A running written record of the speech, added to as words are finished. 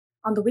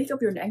On the week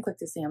of your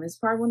NCLEX exam is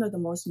probably one of the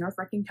most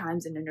nerve-wracking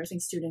times in a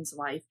nursing student's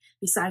life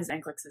besides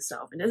NCLEX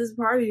itself. And this is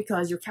probably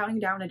because you're counting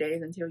down the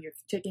days until you're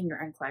taking your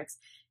NCLEX,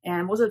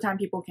 and most of the time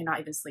people cannot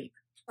even sleep.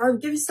 I'll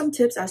give you some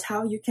tips as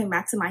how you can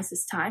maximize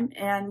this time.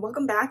 And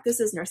welcome back. This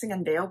is Nursing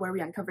Unveiled, where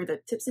we uncover the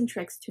tips and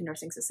tricks to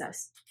nursing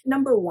success.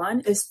 Number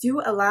one is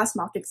do a last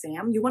mock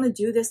exam. You want to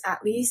do this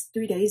at least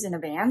 3 days in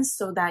advance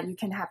so that you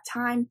can have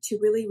time to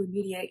really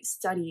remediate,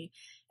 study,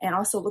 and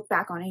also look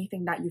back on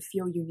anything that you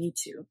feel you need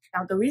to.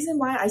 Now, the reason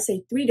why I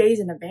say 3 days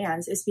in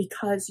advance is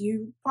because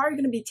you are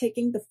going to be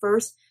taking the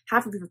first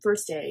half of your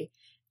first day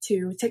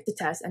to take the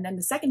test, and then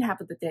the second half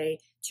of the day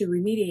to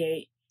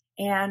remediate,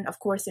 and of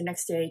course the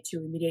next day to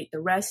remediate the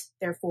rest.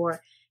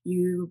 Therefore,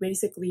 you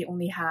basically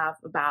only have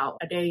about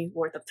a day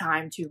worth of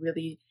time to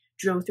really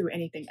drill through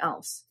anything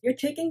else. You're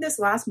taking this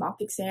last mock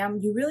exam,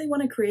 you really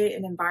want to create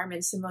an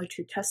environment similar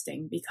to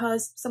testing,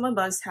 because some of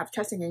us have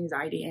testing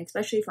anxiety, and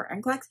especially for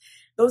NCLEX,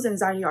 those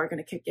anxiety are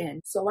going to kick in.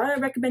 So what I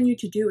recommend you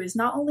to do is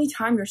not only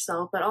time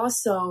yourself, but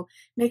also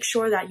make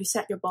sure that you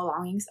set your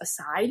belongings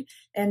aside.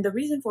 And the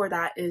reason for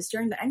that is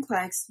during the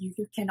NCLEX, you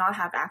cannot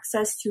have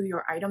access to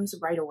your items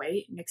right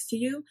away next to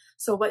you.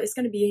 So what it's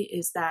going to be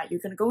is that you're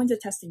going to go into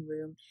the testing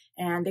room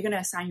and they're going to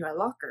assign you a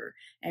locker.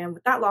 And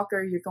with that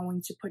locker, you're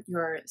going to put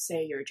your,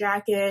 say, your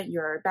jacket,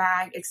 your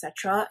bag,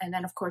 etc. And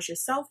then of course your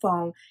cell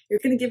phone, you're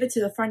going to give it to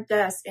the front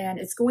desk, and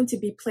it's going to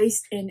be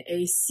placed in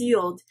a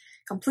sealed,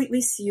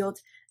 completely sealed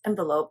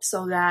envelope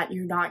so that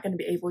you're not going to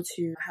be able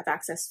to have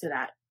access to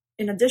that.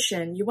 In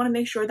addition, you want to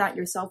make sure that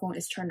your cell phone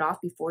is turned off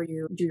before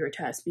you do your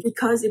test,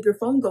 because if your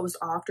phone goes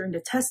off during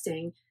the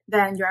testing,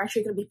 then you're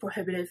actually going to be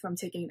prohibited from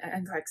taking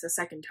an NCLEX a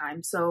second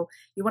time. So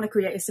you want to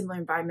create a similar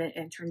environment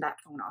and turn that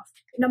phone off.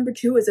 Number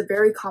two is a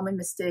very common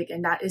mistake,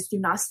 and that is do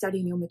not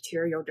study new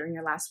material during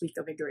your last week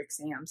of your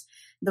exams.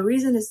 The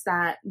reason is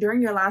that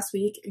during your last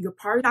week, you're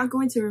probably not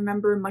going to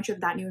remember much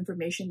of that new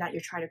information that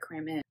you're trying to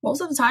cram in.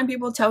 Most of the time,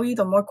 people tell you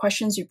the more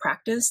questions you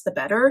practice, the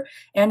better.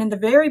 And in the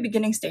very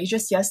beginning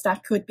stages, yes,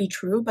 that could be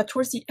true, but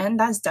towards the end,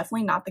 that's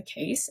definitely not the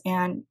case.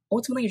 And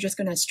ultimately, you're just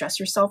going to stress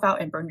yourself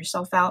out and burn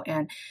yourself out.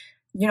 And,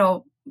 you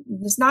know,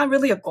 it's not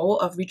really a goal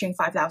of reaching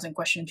 5,000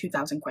 questions,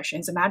 2,000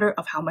 questions. It's a matter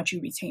of how much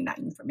you retain that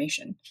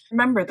information.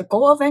 Remember, the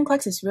goal of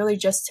NCLEX is really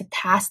just to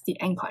pass the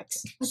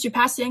NCLEX. Once you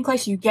pass the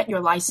NCLEX, you get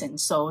your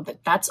license. So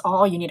that's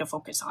all you need to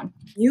focus on.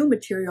 New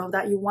material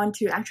that you want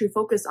to actually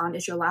focus on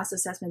is your last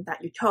assessment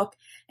that you took.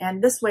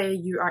 And this way,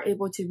 you are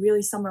able to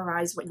really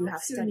summarize what you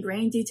have studied.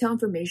 Gain detailed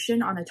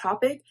information on a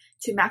topic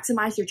to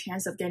maximize your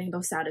chance of getting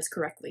those status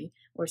correctly,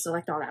 or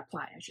select all that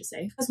apply, I should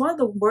say. Because one of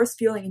the worst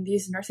feeling in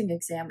these nursing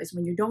exams is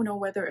when you don't know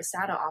whether a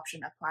SATA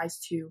option applies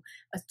to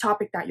a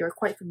topic that you're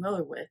quite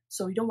familiar with.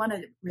 So you don't want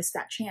to risk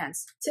that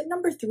chance. Tip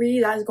number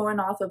 3 that is going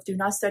off of do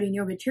not study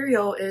new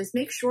material is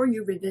make sure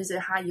you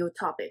revisit high yield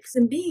topics.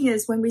 And being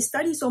is when we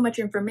study so much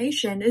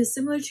information, it is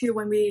similar to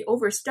when we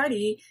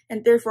overstudy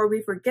and therefore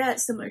we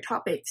forget similar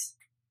topics.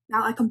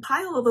 Now, I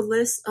compiled a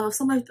list of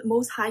some of the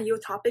most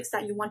high-yield topics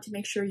that you want to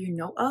make sure you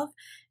know of.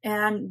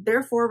 And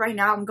therefore, right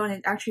now, I'm going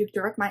to actually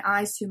direct my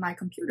eyes to my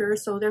computer.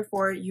 So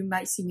therefore, you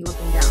might see me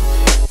looking down.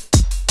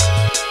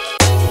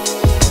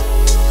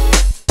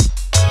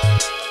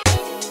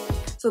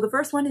 So the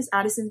first one is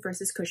Addison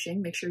versus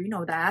Cushing. Make sure you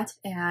know that.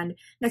 And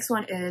next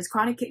one is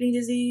chronic kidney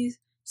disease,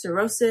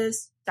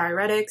 cirrhosis,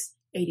 diuretics,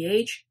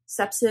 ADH,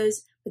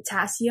 sepsis,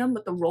 potassium,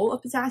 what the role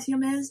of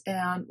potassium is,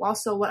 and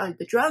also what are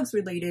the drugs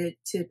related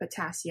to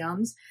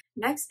potassiums.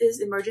 Next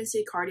is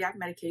emergency cardiac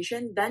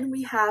medication. Then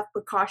we have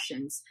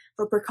precautions.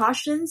 For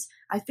precautions,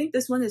 I think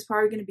this one is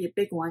probably going to be a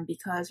big one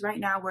because right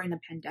now we're in a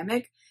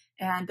pandemic,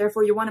 and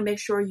therefore you want to make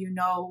sure you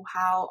know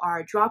how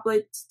our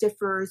droplets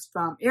differs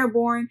from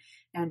airborne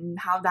and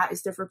how that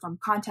is different from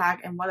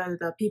contact, and what are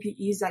the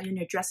PPEs that you need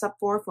to dress up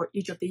for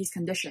each of these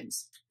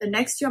conditions. The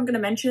next two I'm going to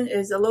mention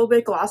is a little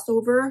bit glossed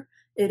over.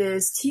 It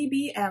is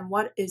TB and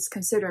what is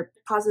considered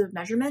positive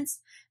measurements.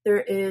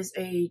 There is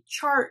a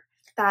chart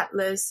that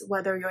lists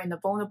whether you're in the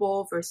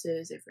vulnerable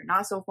versus if you're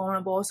not so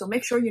vulnerable. So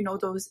make sure you know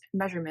those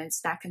measurements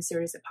that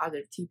considers a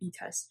positive TB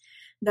test.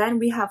 Then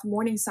we have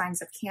warning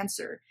signs of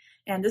cancer.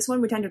 And this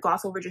one we tend to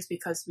gloss over just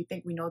because we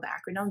think we know the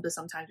acronym, but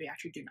sometimes we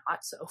actually do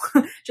not. So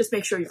just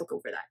make sure you look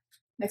over that.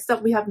 Next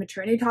up, we have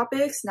maternity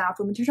topics. Now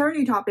for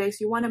maternity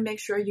topics, you want to make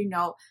sure you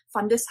know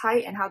fundus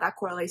height and how that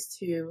correlates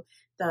to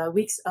the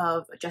weeks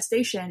of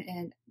gestation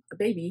in a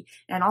baby,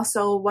 and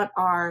also what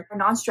are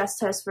non-stress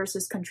tests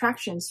versus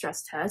contraction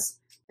stress tests.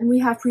 And we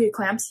have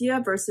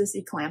preeclampsia versus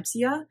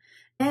eclampsia,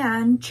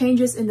 and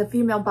changes in the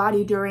female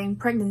body during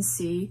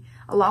pregnancy.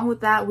 Along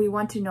with that, we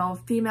want to know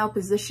female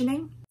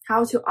positioning,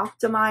 how to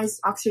optimize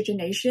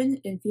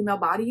oxygenation in female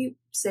body,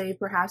 say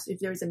perhaps if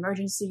there's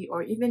emergency,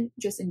 or even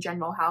just in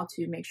general, how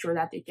to make sure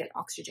that they get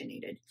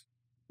oxygenated.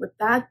 With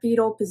that,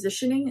 fetal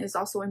positioning is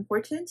also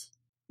important.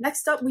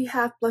 Next up, we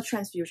have blood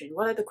transfusion.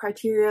 What are the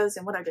criteria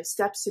and what are the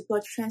steps to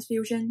blood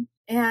transfusion?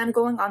 And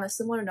going on a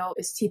similar note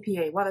is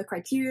TPA. What are the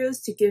criteria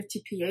to give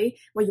TPA,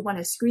 what you want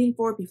to screen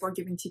for before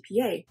giving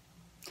TPA?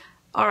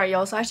 Alright,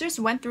 y'all, so I just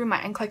went through my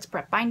NCLEX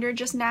prep binder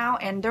just now,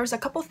 and there's a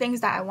couple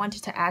things that I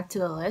wanted to add to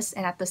the list,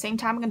 and at the same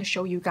time I'm going to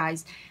show you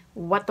guys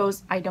what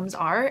those items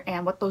are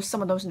and what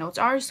some of those notes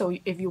are. So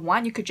if you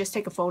want, you could just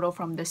take a photo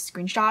from this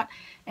screenshot,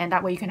 and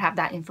that way you can have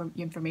that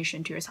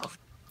information to yourself.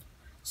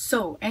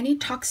 So any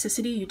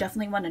toxicity, you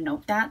definitely want to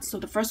note that. So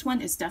the first one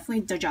is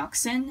definitely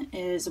digoxin,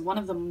 is one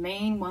of the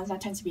main ones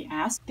that tends to be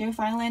asked.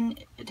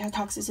 Theophylline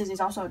toxicity is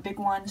also a big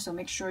one, so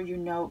make sure you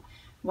note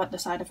what the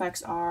side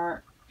effects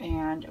are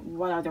and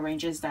what are the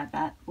ranges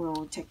that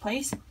will take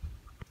place.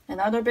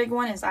 Another big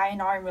one is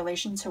INR in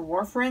relation to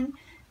warfarin.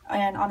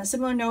 And on a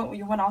similar note,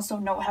 you want to also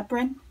note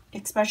heparin,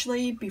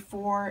 especially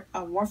before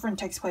warfarin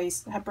takes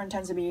place. Heparin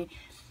tends to be,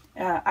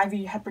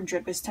 IV heparin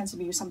drip tends to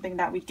be something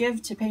that we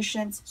give to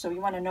patients, so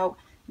you want to note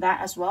that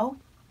as well.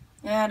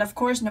 And of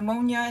course,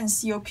 pneumonia and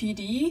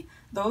COPD,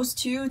 those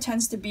two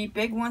tends to be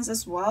big ones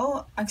as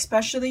well,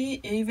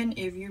 especially even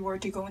if you were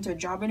to go into a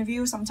job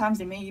interview. Sometimes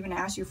they may even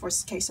ask you for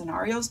case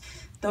scenarios.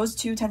 Those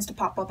two tends to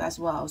pop up as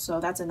well, so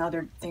that's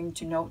another thing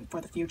to note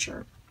for the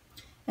future.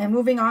 And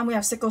moving on, we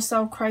have sickle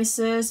cell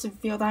crisis,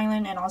 field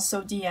island, and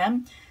also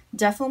DM.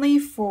 Definitely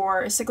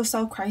for sickle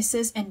cell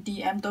crisis and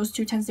DM, those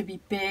two tends to be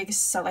big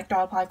select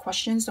or apply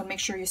questions, so make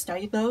sure you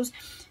study those.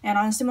 And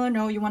on a similar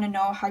note, you want to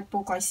know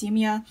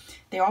hypoglycemia.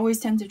 They always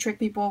tend to trick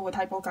people with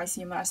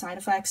hypoglycemia side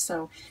effects,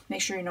 so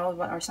make sure you know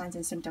what are signs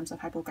and symptoms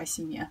of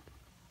hypoglycemia.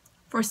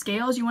 For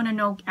scales, you want to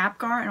know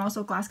APGAR and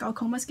also Glasgow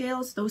Coma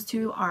scales. Those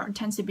two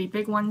tend to be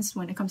big ones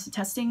when it comes to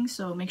testing,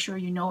 so make sure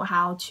you know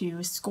how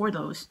to score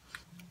those.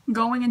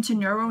 Going into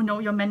neuro, know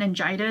your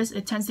meningitis.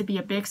 It tends to be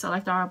a big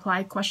select or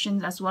apply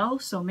questions as well,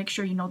 so make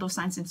sure you know those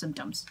signs and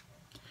symptoms.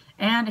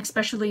 And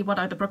especially what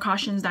are the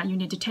precautions that you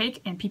need to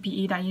take and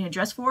PPE that you need to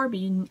dress for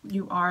being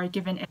you are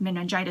given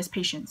meningitis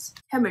patients.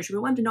 Hemorrhage. We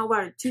want to know what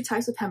are two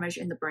types of hemorrhage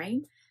in the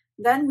brain.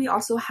 Then we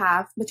also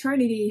have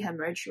maternity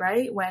hemorrhage,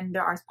 right? When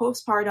there are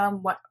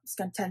postpartum, what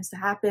tends to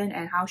happen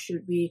and how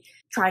should we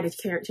try to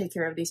take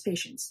care of these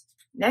patients.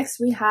 Next,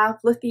 we have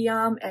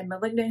lithium and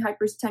malignant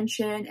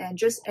hypertension and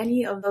just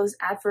any of those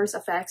adverse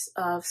effects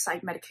of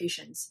psych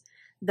medications.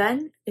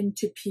 Then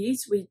into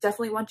peds, we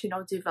definitely want to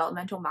know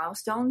developmental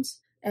milestones.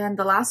 And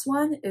the last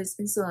one is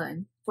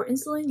insulin. For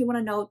insulin, you want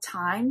to know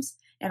times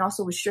and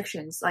also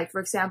restrictions. Like,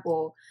 for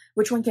example,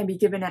 which one can be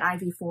given in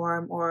IV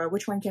form or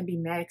which one can be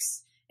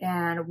mixed,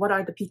 and what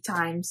are the peak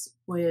times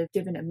with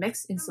given a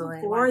mixed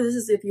insulin. Or this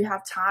is if you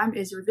have time,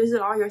 is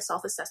revisit all your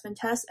self-assessment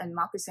tests and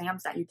mock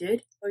exams that you did.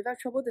 So if you have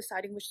trouble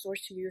deciding which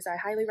source to use, I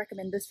highly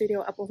recommend this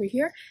video up over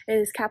here. It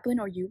is Kaplan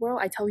or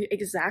UWorld. I tell you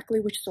exactly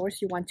which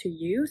source you want to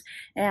use,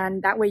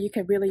 and that way you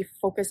can really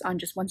focus on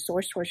just one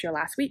source towards your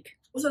last week.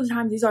 Most of the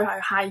time, these are our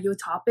high-yield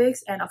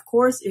topics, and of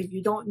course, if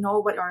you don't know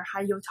what our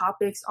high-yield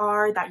topics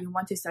are that you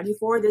want to study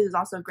for, this is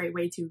also a great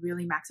way to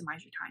really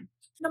maximize your time.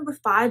 Number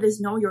 5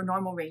 is know your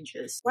normal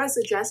ranges. What I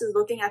suggest is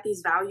looking at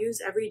these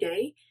values every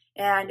day,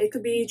 and it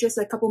could be just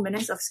a couple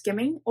minutes of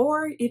skimming,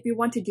 or if you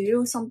want to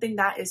do something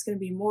that is going to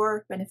be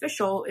more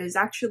beneficial, is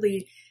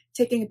actually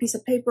taking a piece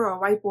of paper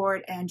or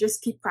whiteboard and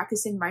just keep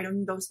practicing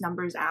writing those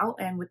numbers out.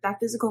 And with that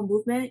physical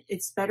movement,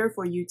 it's better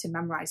for you to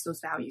memorize those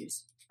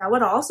values. Now,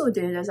 what I also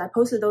did is I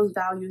posted those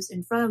values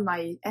in front of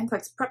my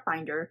NCLEX prep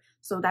binder,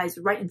 so that is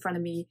right in front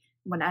of me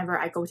whenever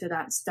I go to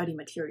that study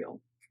material.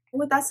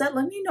 With that said,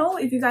 let me know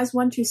if you guys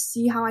want to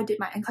see how I did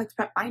my NCLEX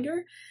prep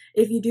binder.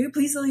 If you do,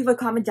 please leave a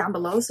comment down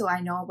below so I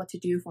know what to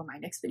do for my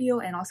next video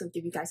and also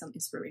give you guys some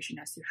inspiration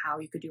as to how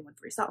you could do one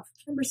for yourself.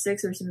 Number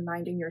 6 is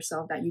reminding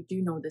yourself that you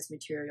do know this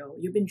material.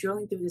 You've been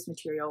drilling through this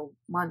material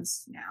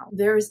months now.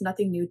 There is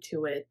nothing new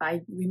to it.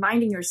 By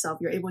reminding yourself,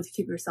 you're able to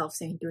keep yourself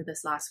sane through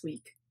this last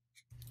week.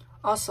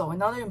 Also,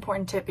 another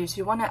important tip is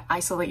you want to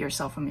isolate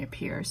yourself from your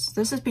peers.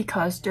 This is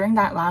because during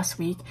that last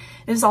week,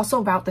 it is also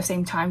about the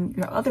same time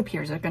your other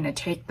peers are going to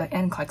take the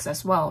NCLEX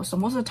as well. So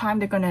most of the time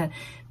they're going to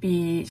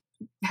be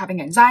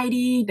having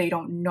anxiety, they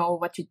don't know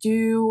what to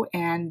do,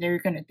 and they're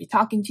going to be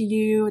talking to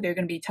you, they're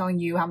going to be telling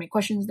you how many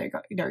questions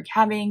they're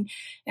having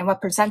and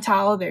what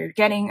percentile they're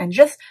getting, and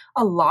just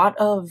a lot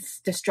of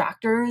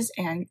distractors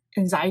and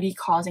anxiety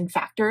causing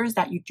factors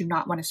that you do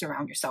not want to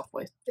surround yourself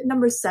with.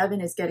 Number 7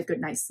 is get a good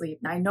night's sleep.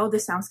 Now I know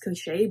this sounds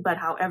cliche, but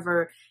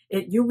however,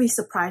 you'll be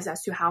surprised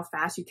as to how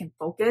fast you can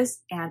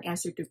focus and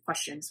answer the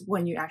questions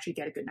when you actually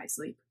get a good night's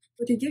sleep.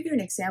 So to give you an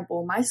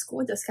example, my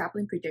school does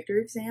Kaplan Predictor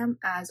exam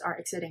as our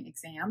exiting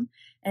exam,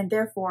 and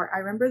therefore I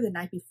remember the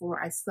night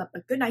before I slept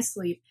a good night's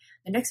sleep.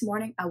 The next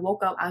morning I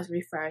woke up, I was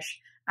refreshed,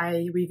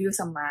 I reviewed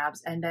some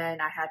labs, and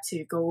then I had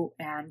to go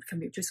and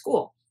commute to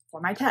school for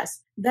my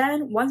test.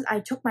 Then once I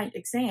took my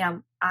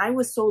exam, I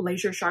was so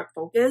laser sharp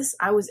focused,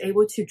 I was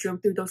able to drill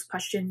through those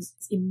questions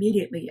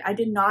immediately. I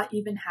did not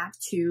even have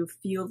to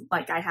feel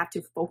like I have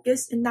to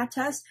focus in that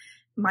test.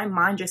 My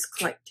mind just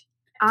clicked.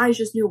 I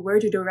just knew where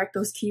to direct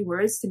those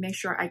keywords to make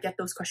sure I get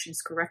those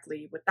questions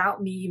correctly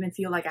without me even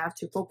feel like I have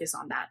to focus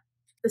on that.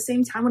 At the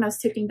same time, when I was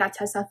taking that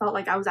test, I felt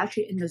like I was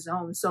actually in the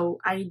zone. So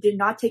I did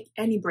not take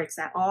any breaks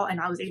at all. And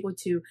I was able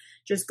to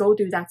just go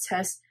through that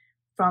test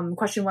from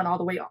question 1 all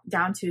the way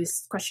down to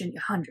question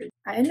 100.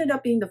 I ended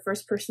up being the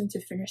first person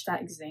to finish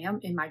that exam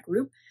in my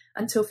group.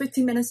 until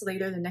 15 minutes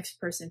later, the next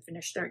person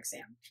finished their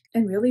exam.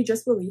 And really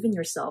just believe in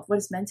yourself. What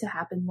is meant to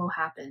happen will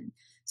happen.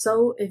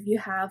 So if you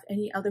have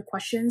any other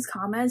questions,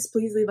 comments,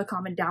 please leave a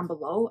comment down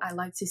below. I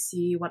like to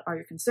see what are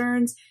your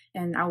concerns,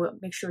 and I will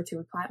make sure to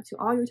reply to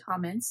all your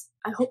comments.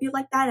 I hope you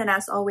like that, and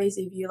as always,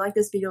 if you like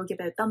this video, give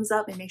it a thumbs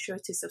up and make sure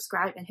to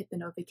subscribe and hit the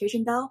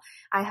notification bell.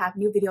 I have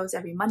new videos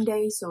every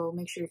Monday, so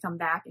make sure you come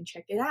back and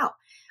check it out.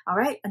 All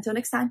right, until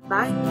next time,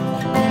 bye.